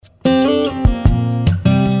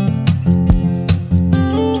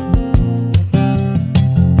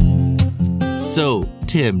So,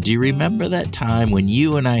 Tim, do you remember that time when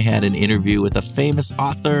you and I had an interview with a famous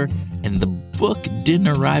author and the book didn't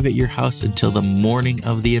arrive at your house until the morning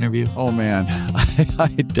of the interview? Oh, man, I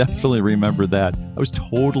definitely remember that. I was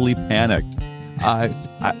totally panicked. I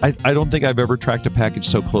don't think I've ever tracked a package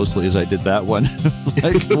so closely as I did that one.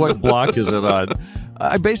 Like, what block is it on?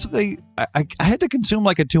 I had to consume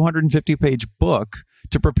like a 250-page book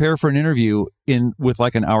to prepare for an interview with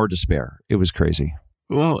like an hour to spare. It was crazy.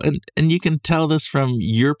 Well, and you can tell this from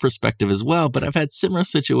your perspective as well, but I've had similar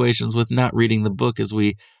situations with not reading the book as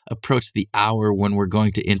we approach the hour when we're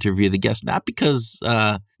going to interview the guest, not because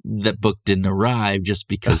that book didn't arrive, just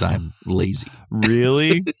because I'm lazy.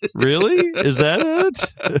 Really? Really? Is that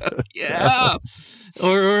it? Yeah.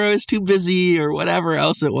 Or I was too busy or whatever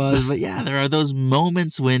else it was. But yeah, there are those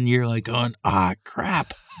moments when you're like going,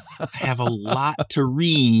 crap, I have a lot to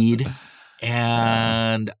read.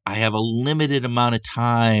 And I have a limited amount of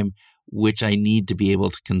time, which I need to be able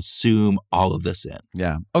to consume all of this in.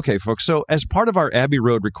 Yeah. Okay, folks. So as part of our Abbey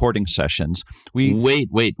Road recording sessions, we... Wait.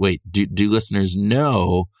 Do listeners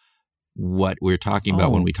know what we're talking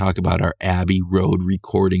about when we talk about our Abbey Road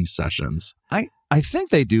recording sessions? I think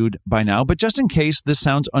they do by now, but just in case this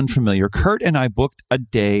sounds unfamiliar, Kurt and I booked a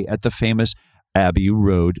day at the famous Abbey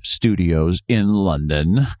Road Studios in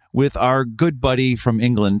London with our good buddy from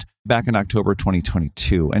England back in October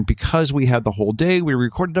 2022. And because we had the whole day, we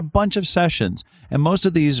recorded a bunch of sessions. And most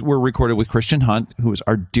of these were recorded with Christian Hunt, who is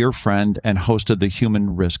our dear friend and host of the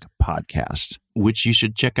Human Risk podcast. Which you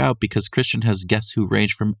should check out because Christian has guests who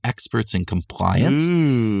range from experts in compliance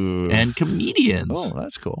and comedians. Oh,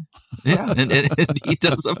 that's cool. Yeah, and he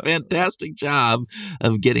does a fantastic job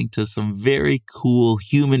of getting to some very cool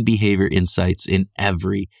human behavior insights in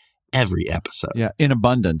every episode. Yeah, in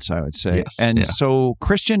abundance, I would say. Yes, and so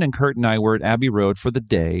Christian and Kurt and I were at Abbey Road for the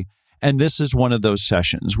day, and this is one of those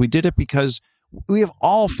sessions. We did it because we have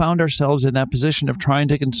all found ourselves in that position of trying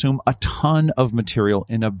to consume a ton of material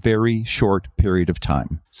in a very short period of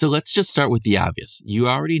time. So let's just start with the obvious. You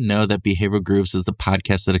already know that Behavioral Grooves is the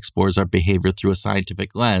podcast that explores our behavior through a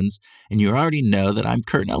scientific lens, and you already know that I'm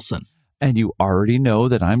Kurt Nelson. And you already know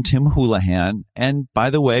that I'm Tim Houlihan. And by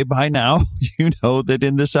the way, by now, you know that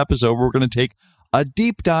in this episode, we're going to take a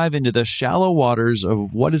deep dive into the shallow waters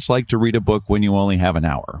of what it's like to read a book when you only have an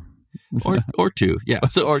hour. Or two, yeah.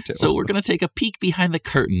 Or two. So we're going to take a peek behind the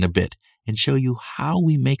curtain a bit and show you how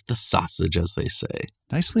we make the sausage, as they say.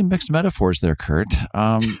 Nicely mixed metaphors there, Kurt.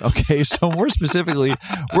 Okay, so more specifically,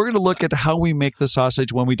 we're going to look at how we make the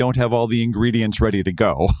sausage when we don't have all the ingredients ready to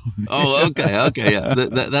go. Oh, okay, yeah.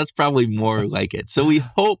 That's probably more like it. So we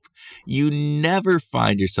hope you never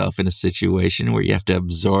find yourself in a situation where you have to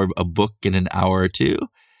absorb a book in an hour or two.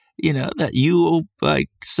 You know, that you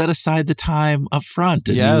set aside the time up front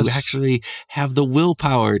and you actually have the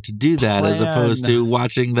willpower to do that as opposed to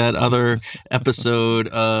watching that other episode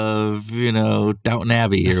of, Downton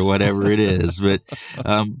Abbey or whatever it is. But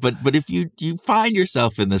if you find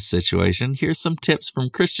yourself in this situation, here's some tips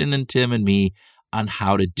from Christian and Tim and me on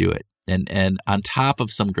how to do it. And on top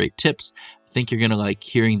of some great tips, I think you're going to like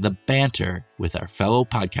hearing the banter with our fellow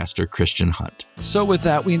podcaster, Christian Hunt. So with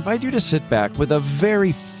that, we invite you to sit back with a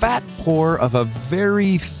very fat pour of a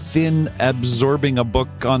very thin, absorbing a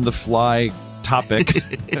book on the fly topic.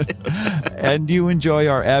 And you enjoy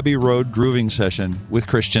our Abbey Road grooving session with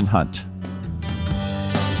Christian Hunt.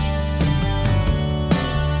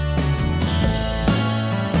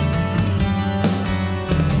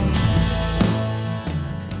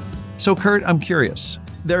 So, Kurt, I'm curious.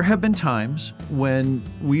 There have been times when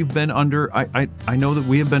we've been under, I know that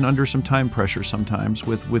we have been under some time pressure sometimes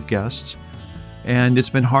with guests, and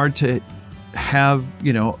it's been hard to have,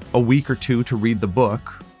 a week or two to read the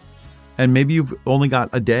book, and maybe you've only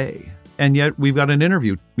got a day, and yet we've got an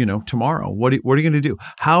interview, tomorrow. What are you going to do?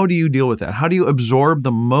 How do you deal with that? How do you absorb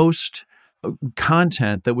the most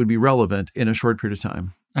content that would be relevant in a short period of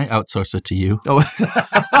time? I outsource it to you. Oh.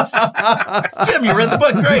 Tim, you read the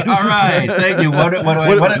book. Great. All right. Thank you. What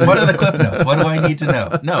are the cliff notes? What do I need to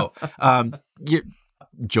know? No. You're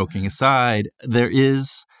joking aside, there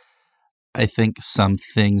is, I think, some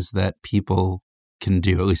things that people can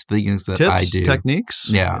do, at least things that Tips, I do. Techniques?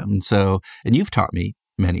 Yeah. And you've taught me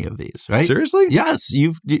many of these, right? Seriously? Yes.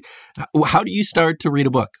 How do you start to read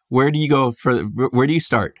a book? Where do you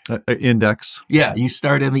start? Index. Yeah, you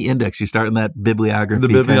start in the index. You start in that bibliography. The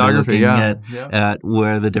bibliography, at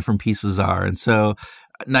where the different pieces are. And so,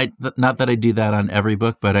 not that I do that on every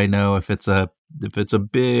book, but I know if it's a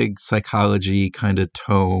big psychology kind of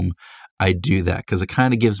tome, I do that because it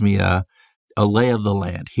kind of gives me a lay of the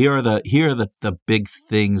land. Here are the big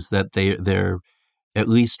things that they're at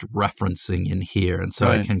least referencing in here? And so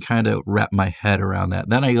I can kind of wrap my head around that.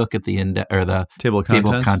 Then I look at the table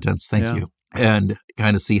of contents. Thank you. And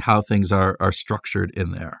kind of see how things are structured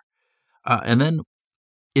in there. And then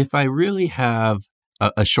if I really have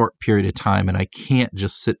a short period of time and I can't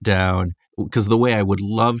just sit down, because the way I would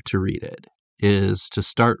love to read it is to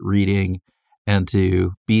start reading and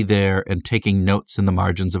to be there and taking notes in the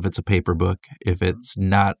margins if it's a paper book. If it's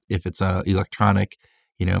not, if it's electronic,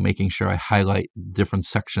 making sure I highlight different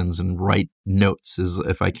sections and write notes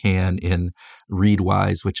if I can in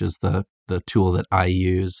Readwise, which is the tool that I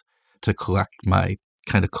use to collect my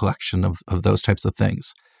kind of collection of those types of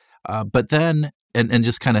things. But then, and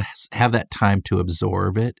just kind of have that time to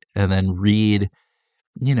absorb it and then read,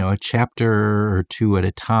 a chapter or two at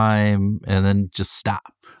a time and then just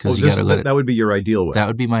stop. Because you got to let it. That would be your ideal way. That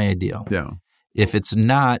would be my ideal. Yeah. If it's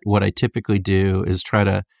not, what I typically do is try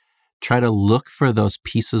to look for those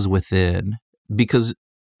pieces within, because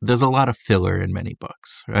there's a lot of filler in many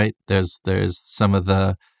books, right? There's some of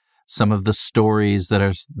the stories that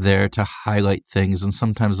are there to highlight things, and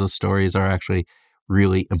sometimes those stories are actually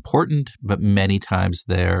really important, but many times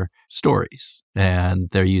they're stories and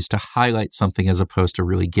they're used to highlight something as opposed to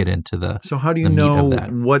really get into the So how do you know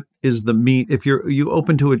what is the meat? If you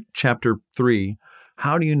open to a chapter 3,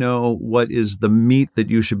 how do you know what is the meat that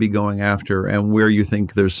you should be going after and where you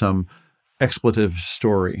think there's some expletive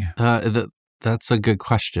story? That's a good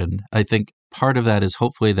question. I think part of that is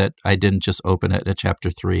hopefully that I didn't just open it at chapter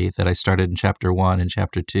 3, that I started in chapter 1 and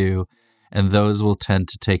chapter 2, and those will tend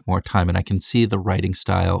to take more time. And I can see the writing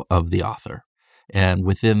style of the author. And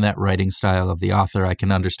within that writing style of the author, I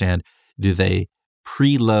can understand, do they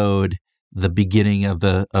preload the beginning of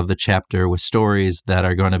the chapter with stories that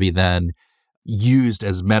are going to be then used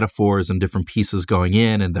as metaphors and different pieces going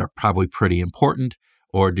in, and they're probably pretty important?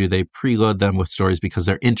 Or do they preload them with stories because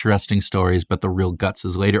they're interesting stories, but the real guts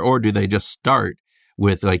is later? Or do they just start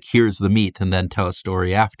with here's the meat and then tell a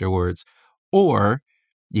story afterwards? Or,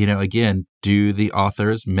 again, do the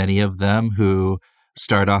authors, many of them who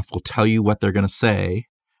start off will tell you what they're going to say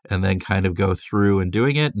and then kind of go through and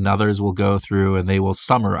doing it, and others will go through and they will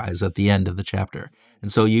summarize at the end of the chapter.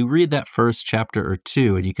 And so you read that first chapter or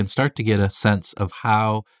two and you can start to get a sense of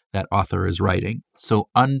how that author is writing. So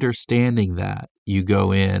understanding that, you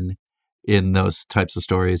go in those types of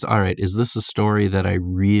stories. All right, is this a story that I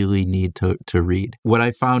really need to read? What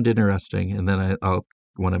I found interesting, and then I'll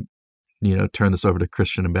want to turn this over to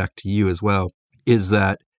Christian and back to you as well, is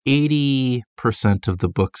that 80% of the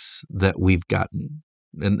books that we've gotten,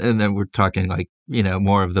 and then we're talking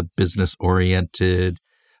more of the business-oriented,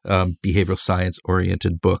 behavioral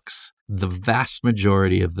science-oriented books, the vast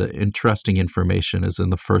majority of the interesting information is in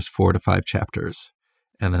the first 4 to 5 chapters.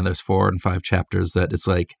 And then there's 4 and 5 chapters that it's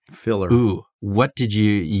like filler. Ooh, what did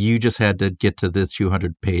you just had to get to the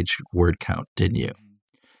 200-page word count, didn't you?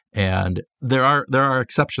 And there are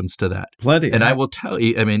exceptions to that. Plenty. And I will tell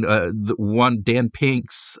you, the one Dan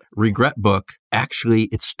Pink's Regret book, actually,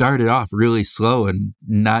 it started off really slow and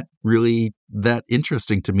not really that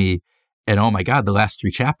interesting to me. And oh my God, the last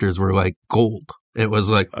 3 chapters were like gold. It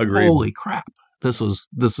was like, Agreed. Holy crap, this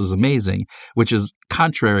is amazing, which is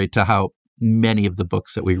contrary to how many of the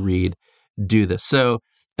books that we read do this. So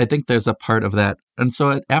I think there's a part of that. And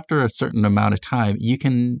so after a certain amount of time, you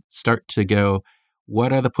can start to go,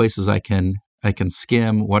 what are the places I can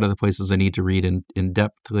skim? What are the places I need to read in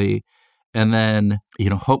depthly? And then,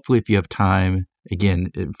 hopefully if you have time, again,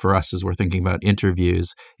 for us as we're thinking about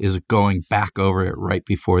interviews, is going back over it right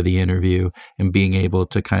before the interview and being able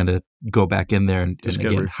to kind of go back in there and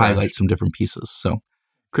again, highlight some different pieces. So,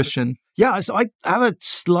 Christian? Yeah, so I have a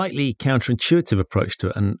slightly counterintuitive approach to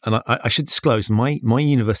it. And I should disclose, my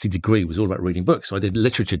university degree was all about reading books. So I did a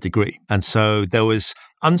literature degree. And so there was,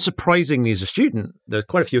 unsurprisingly as a student, there were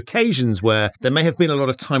quite a few occasions where there may have been a lot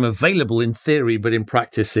of time available in theory, but in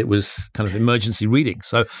practice it was kind of emergency reading.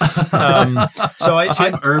 So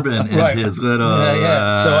Tim Urban in his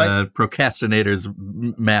little procrastinator's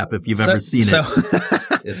map, if you've ever seen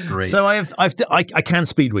it. It's great. So I can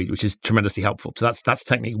speed read, which is tremendously helpful. So that's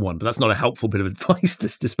technique 1, but that's not a helpful bit of advice to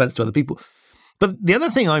dispense to other people. But the other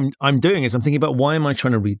thing I'm doing is I'm thinking about, why am I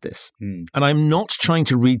trying to read this? And I'm not trying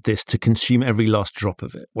to read this to consume every last drop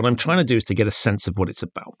of it. What I'm trying to do is to get a sense of what it's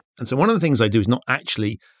about. And so one of the things I do is not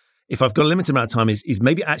actually, if I've got a limited amount of time, is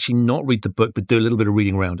maybe actually not read the book, but do a little bit of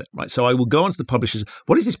reading around it, right? So I will go onto the publishers.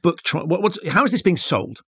 What is this book? How is this being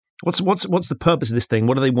sold? What's the purpose of this thing?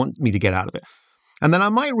 What do they want me to get out of it? And then I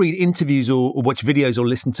might read interviews or watch videos or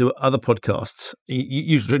listen to other podcasts.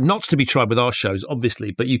 Usually not to be tried with our shows,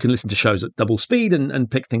 obviously, but you can listen to shows at double speed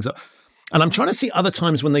and pick things up. And I'm trying to see other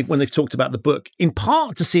times when they've talked about the book, in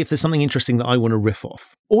part to see if there's something interesting that I want to riff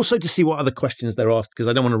off. Also to see what other questions they're asked, because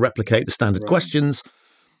I don't want to replicate the standard questions.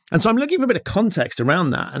 And so I'm looking for a bit of context around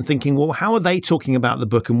that and thinking, well, how are they talking about the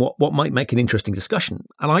book and what might make an interesting discussion?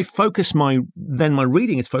 And I focus my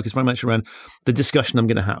reading is focused very much around the discussion I'm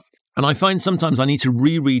going to have. And I find sometimes I need to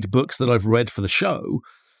reread books that I've read for the show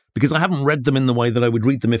because I haven't read them in the way that I would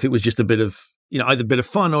read them if it was just a bit of, either a bit of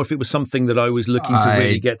fun or if it was something that I was looking to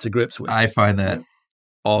really get to grips with. I find that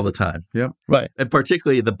all the time. Yeah. Right. And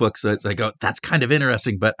particularly the books that I go, that's kind of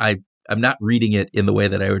interesting, but I'm not reading it in the way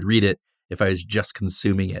that I would read it if I was just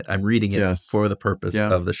consuming it. I'm reading it for the purpose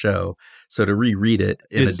of the show. So to reread it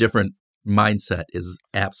in a different mindset is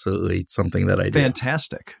absolutely something that I do.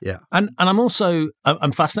 Fantastic. Yeah. And I'm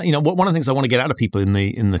fascinated. One of the things I want to get out of people in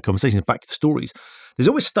the conversation, back to the stories, there's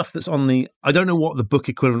always stuff that's on I don't know what the book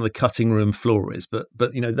equivalent of the cutting room floor is, but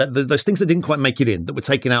there's those things that didn't quite make it in that were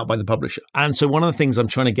taken out by the publisher. And so one of the things I'm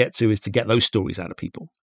trying to get to is to get those stories out of people.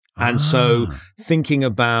 And so thinking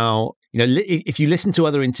about, if you listen to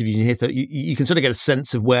other interviews, you hear that you can sort of get a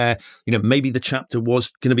sense of where, maybe the chapter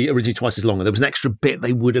was going to be originally twice as long, and there was an extra bit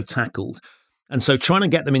they would have tackled. And so trying to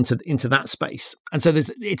get them into that space. And so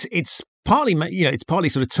it's partly, it's partly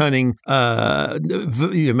sort of turning,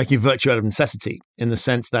 making virtue out of necessity, in the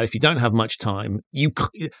sense that if you don't have much time,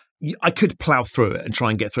 I could plow through it and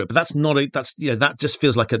try and get through it, but that just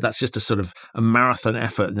feels like that's just a sort of a marathon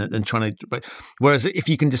effort and trying to. Whereas if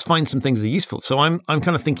you can just find some things that are useful, so I'm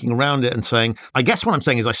kind of thinking around it and saying, I guess what I'm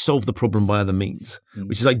saying is I solve the problem by other means,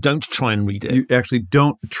 which is I don't try and read it. You actually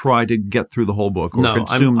don't try to get through the whole book or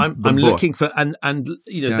consume I'm the book. looking for then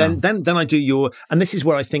I do and this is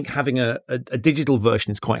where I think having a digital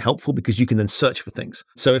version is quite helpful because you can then search for things.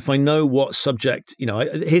 So if I know what subject,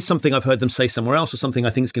 here's something I've heard them say somewhere else or something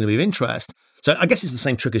I think is going to be of interest. So I guess it's the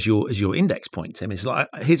same trick as your index point, Tim. It's like,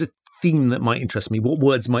 here's a theme that might interest me. What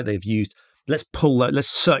words might they have used? Let's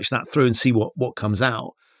search that through and see what comes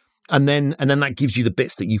out. And then that gives you the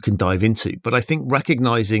bits that you can dive into. But I think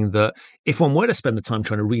recognizing that if one were to spend the time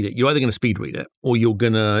trying to read it, you're either going to speed read it or you're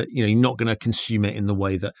not going to consume it in the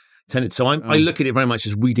way that intended. So I look at it very much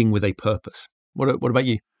as reading with a purpose. What about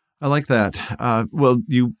you? I like that. Well,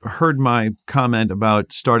 you heard my comment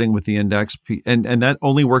about starting with the index, and that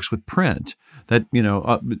only works with print. That,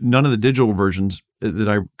 none of the digital versions that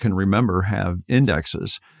I can remember have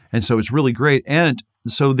indexes. And so it's really great. And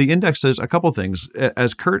so the index does a couple things.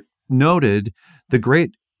 As Kurt noted, the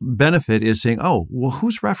great benefit is saying, oh, well,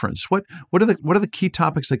 who's referenced? What are the key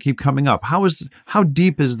topics that keep coming up? How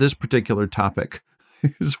deep is this particular topic?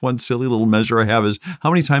 This one silly little measure I have is how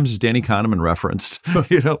many times is Danny Kahneman referenced?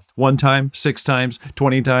 1 time, 6 times,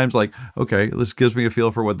 20 times. Like, okay, this gives me a feel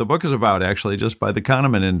for what the book is about, actually, just by the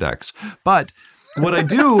Kahneman index. But what I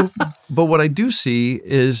do see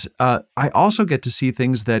is I also get to see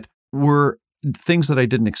things that were things that I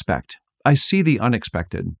didn't expect. I see the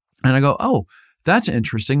unexpected, and I go, oh, that's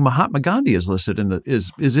interesting. Mahatma Gandhi is listed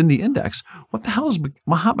is in the index. What the hell is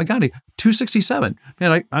Mahatma Gandhi? 267.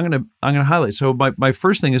 Man, I'm gonna highlight. So my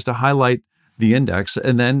first thing is to highlight the index,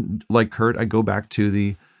 and then, like Kurt, I go back to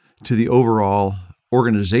the overall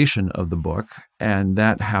organization of the book, and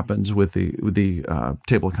that happens with the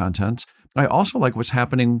table of contents. I also like what's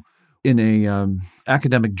happening in a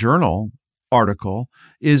academic journal article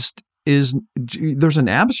is there's an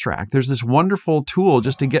abstract. There's this wonderful tool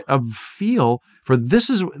just to get a feel for this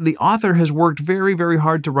is the author has worked very, very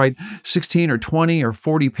hard to write 16 or 20 or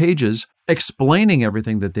 40 pages explaining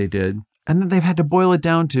everything that they did. And then they've had to boil it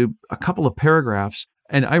down to a couple of paragraphs.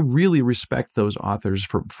 And I really respect those authors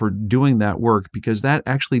for doing that work, because that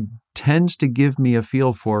actually tends to give me a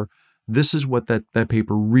feel for this is what that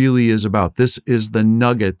paper really is about. This is the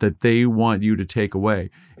nugget that they want you to take away.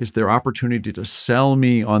 It's their opportunity to sell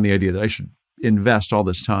me on the idea that I should invest all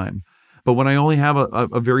this time. But when I only have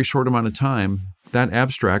a very short amount of time, that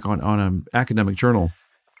abstract on an academic journal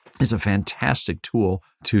is a fantastic tool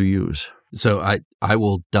to use. So I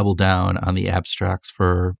will double down on the abstracts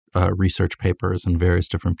for research papers and various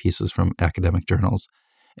different pieces from academic journals.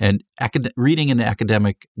 And reading an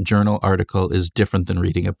academic journal article is different than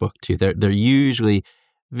reading a book too. They're usually,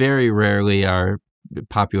 very rarely are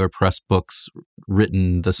popular press books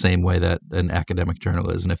written the same way that an academic journal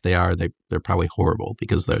is. And if they are, they're probably horrible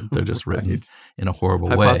because they're just written in a horrible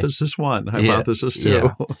way. Hypothesis 1, hypothesis 2.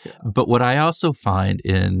 Yeah. But what I also find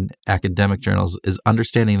in academic journals is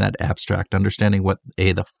understanding that abstract, understanding what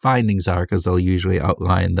the findings are, because they'll usually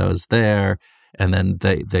outline those there. And then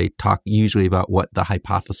they talk usually about what the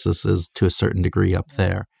hypothesis is to a certain degree up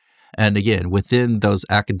there. And again, within those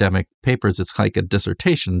academic papers, it's like a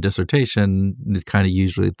dissertation. Dissertation is kind of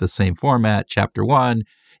usually the same format. Chapter 1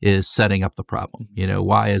 is setting up the problem.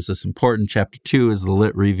 Why is this important? Chapter 2 is the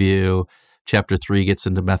lit review. Chapter 3 gets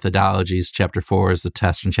into methodologies. Chapter 4 is the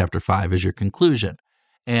test. And Chapter 5 is your conclusion.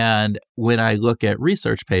 And when I look at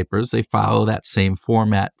research papers, they follow that same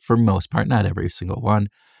format for most part, not every single one.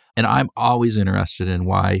 And I'm always interested in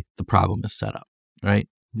why the problem is set up, right?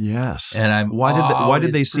 Yes. And why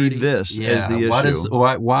did they see this as the issue?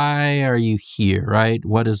 Why are you here, right?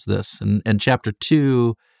 What is this? And Chapter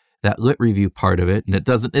 2, that lit review part of it, and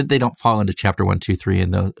they don't fall into Chapter 1, 2, 3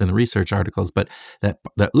 in the research articles, but that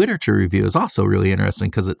literature review is also really interesting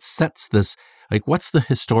because it sets this, like, what's the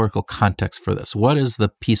historical context for this? What is the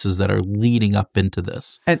pieces that are leading up into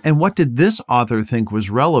this? And what did this author think was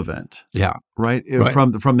relevant? Yeah. Right?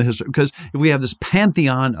 From the history. Because if we have this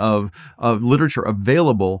pantheon of literature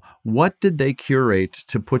available, what did they curate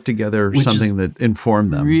to put together something that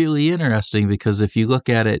informed them? Really interesting, because if you look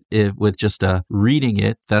at it with just reading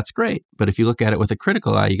it, that's great. But if you look at it with a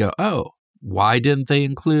critical eye, you go, oh, why didn't they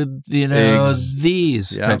include,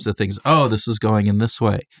 these types of things? Oh, this is going in this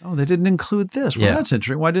way. Oh, they didn't include this. Well, that's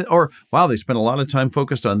interesting. Wow, they spent a lot of time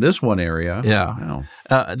focused on this one area. Yeah.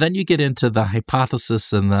 Wow. Then you get into the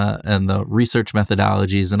hypothesis and the research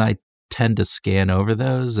methodologies, and I tend to scan over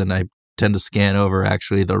those, and I tend to scan over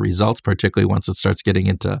actually the results, particularly once it starts getting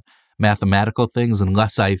into mathematical things,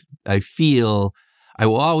 unless I feel I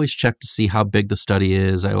will always check to see how big the study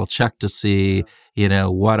is. I will check to see,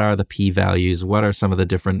 what are the p-values? What are some of the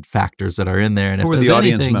different factors that are in there? And who if are the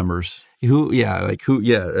audience members? Is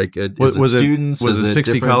it students? Was it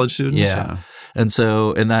 60 college students? Yeah. And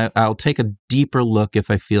so, I'll take a deeper look if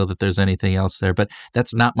I feel that there's anything else there, but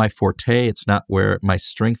that's not my forte. It's not where my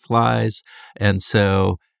strength lies. And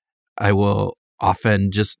so I will often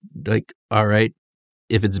just all right,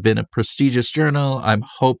 if it's been a prestigious journal, I'm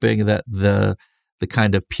hoping that the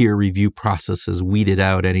kind of peer review process has weeded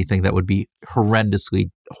out anything that would be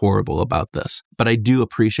horrendously horrible about this. But I do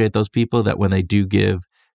appreciate those people that when they do give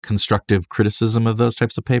constructive criticism of those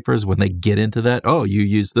types of papers, when they get into that, oh, you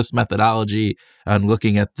used this methodology on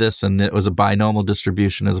looking at this and it was a binomial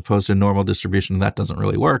distribution as opposed to a normal distribution, and that doesn't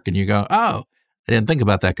really work. And you go, oh, I didn't think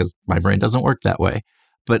about that because my brain doesn't work that way.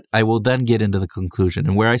 But I will then get into the conclusion,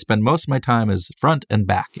 and where I spend most of my time is front and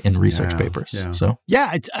back in research papers. Yeah. So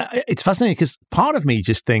it's fascinating because part of me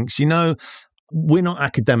just thinks, we're not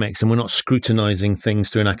academics and we're not scrutinizing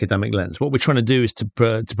things through an academic lens. What we're trying to do is to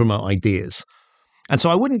promote ideas. And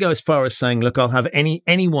so I wouldn't go as far as saying, look, I'll have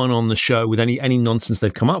anyone on the show with any nonsense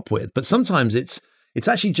they've come up with. But sometimes it's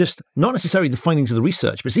actually just not necessarily the findings of the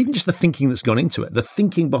research, but it's even just the thinking that's gone into it, the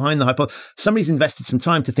thinking behind the hypothesis. Somebody's invested some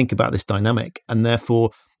time to think about this dynamic. And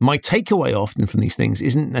therefore, my takeaway often from these things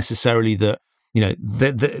isn't necessarily that,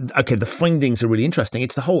 the findings are really interesting.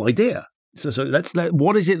 It's the whole idea. So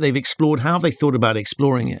what is it they've explored? How have they thought about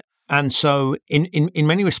exploring it? And so in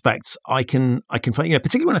many respects, I can find,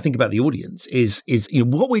 particularly when I think about the audience, is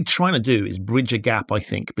what we're trying to do is bridge a gap, I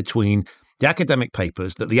think, between the academic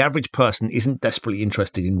papers that the average person isn't desperately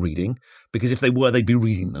interested in reading, because if they were, they'd be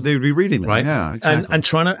reading them. They'd be reading them, right? Yeah, exactly. And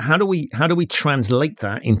trying to how do we translate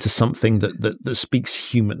that into something that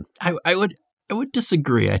speaks human? I would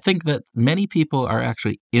disagree. I think that many people are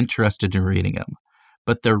actually interested in reading them,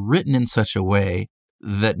 but they're written in such a way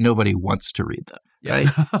that nobody wants to read them. Right?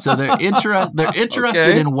 So they're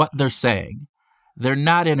interested in what they're saying. They're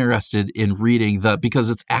not interested in reading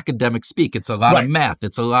because it's academic speak. It's a lot of math.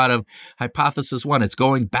 It's a lot of hypothesis one. It's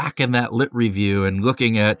going back in that lit review and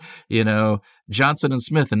looking at, Johnson and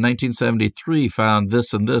Smith in 1973 found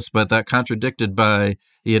this and this, but that contradicted by,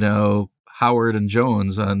 Howard and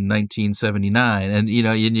Jones on 1979. And,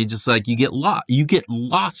 you just you get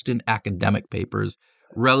lost in academic papers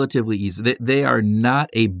relatively easy. They are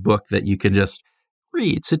not a book that you can just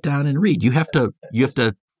read, sit down and read. You have to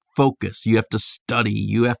focus, you have to study,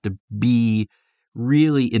 you have to be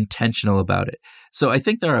really intentional about it. So I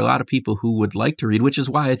think there are a lot of people who would like to read, which is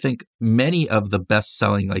why I think many of the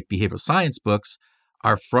best-selling behavioral science books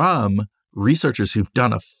are from researchers who've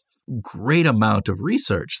done a great amount of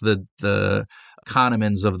research, the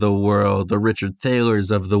Kahnemans of the world, the Richard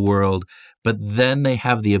Thaler's of the world, but then they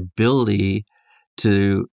have the ability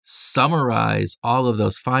to summarize all of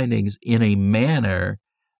those findings in a manner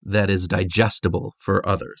that is digestible for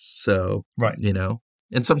others. So,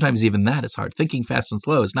 and sometimes even that is hard. Thinking Fast and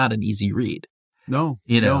Slow is not an easy read. No,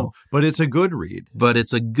 but it's a good read.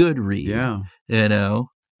 Yeah.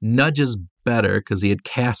 Nudge is better because he had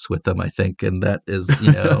Cass with them, I think. And that is,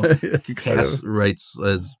 Cass writes,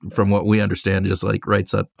 from what we understand, just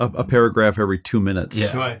writes up a paragraph every 2 minutes.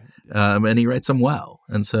 Yeah. Right. and he writes them well.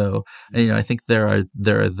 And so, I think there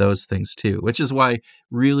are those things too, which is why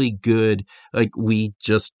really good, like we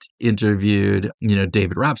just interviewed,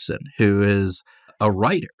 David Robson, who is a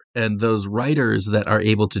writer, and those writers that are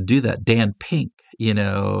able to do that, Dan Pink,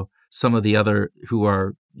 some of the other who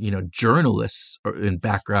are, journalists in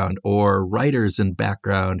background or writers in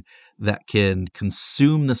background that can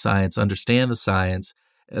consume the science, understand the science,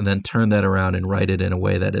 and then turn that around and write it in a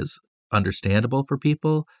way that is understandable for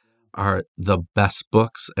people, are the best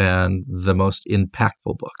books and the most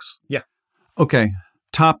impactful books. Yeah. Okay.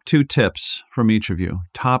 Top 2 tips from each of you.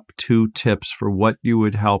 Top 2 tips for what you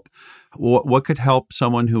would help. What could help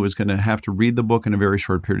someone who is going to have to read the book in a very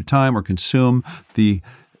short period of time or consume the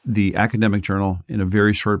academic journal in a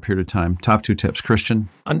very short period of time? Top 2 tips. Christian?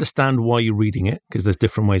 Understand why you're reading it, because there's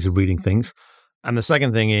different ways of reading things. And the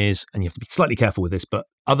second thing is, and you have to be slightly careful with this, but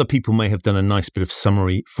other people may have done a nice bit of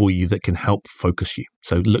summary for you that can help focus you.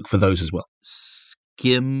 So look for those as well.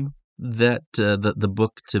 Skim the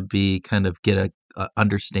book to be kind of get a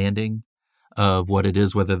understanding of what it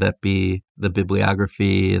is, whether that be the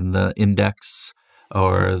bibliography and the index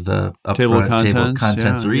or the table of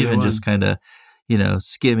contents, or even just kind of,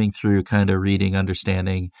 skimming through, kind of reading,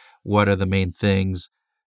 understanding what are the main things.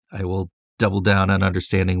 I will double down on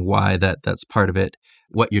understanding why that's part of it.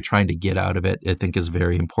 What you're trying to get out of it, I think, is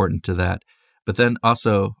very important to that. But then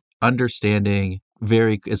also understanding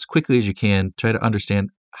as quickly as you can, try to understand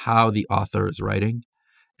how the author is writing,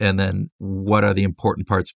 and then what are the important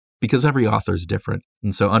parts, because every author is different.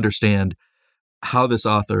 And so understand how this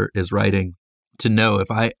author is writing to know if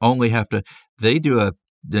I only have to, they do a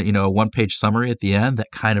 1-page summary at the end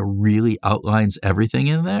that kind of really outlines everything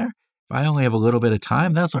in there. If I only have a little bit of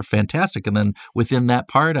time, that's fantastic. And then within that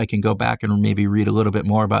part, I can go back and maybe read a little bit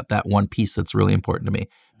more about that one piece that's really important to me,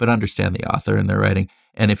 but understand the author and their writing.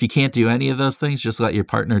 And if you can't do any of those things, just let your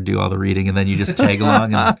partner do all the reading, and then you just tag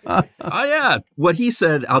along and, oh yeah, what he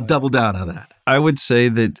said, I'll double down on that. I would say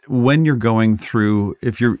that when you're going through,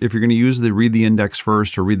 if you're going to use read the index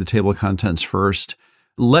first or read the table of contents first,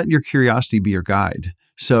 let your curiosity be your guide.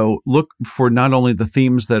 So look for not only the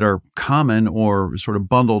themes that are common or sort of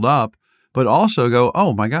bundled up, but also go,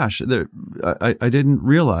 oh my gosh, I didn't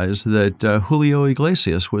realize that Julio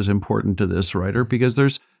Iglesias was important to this writer, because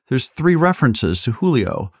there's 3 references to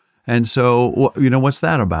Julio. And so, what's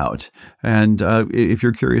that about? And if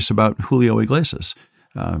you're curious about Julio Iglesias,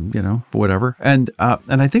 whatever. And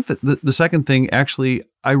I think that the second thing, actually,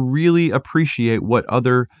 I really appreciate what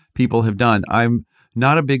other people have done. I'm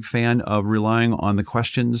not a big fan of relying on the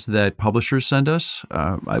questions that publishers send us.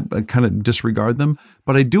 I kind of disregard them,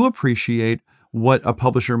 but I do appreciate what a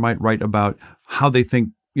publisher might write about how they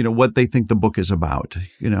think, what they think the book is about,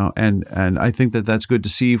 and I think that that's good to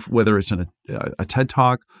see, whether it's in a TED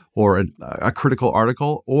Talk or a critical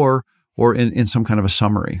article or in some kind of a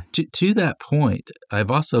summary. To that point,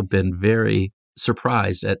 I've also been very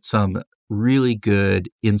surprised at some really good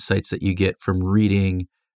insights that you get from reading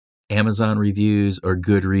Amazon reviews or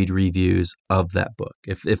Goodreads reviews of that book.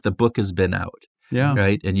 If the book has been out,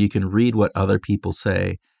 right, and you can read what other people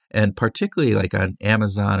say, and particularly like on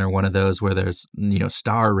Amazon or one of those where there's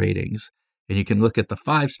star ratings, and you can look at the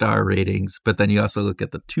 5-star ratings, but then you also look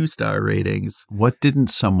at the 2-star ratings. What didn't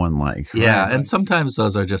someone like? Yeah, right? And sometimes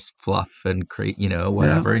those are just fluff and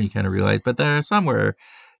whatever, and you kind of realize. But there are some where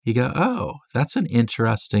you go, oh, that's an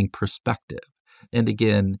interesting perspective. And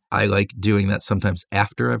again, I like doing that sometimes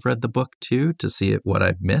after I've read the book too, to see what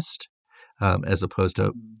I've missed, as opposed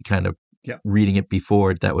to kind of reading it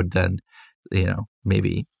before. That would then,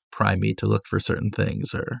 maybe prime me to look for certain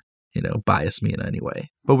things or, bias me in any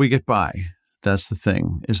way. But we get by. That's the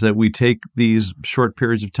thing, is that we take these short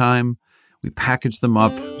periods of time, we package them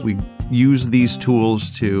up, we use these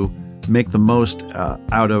tools to make the most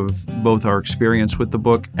out of both our experience with the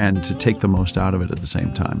book and to take the most out of it at the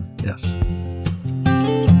same time. Yes.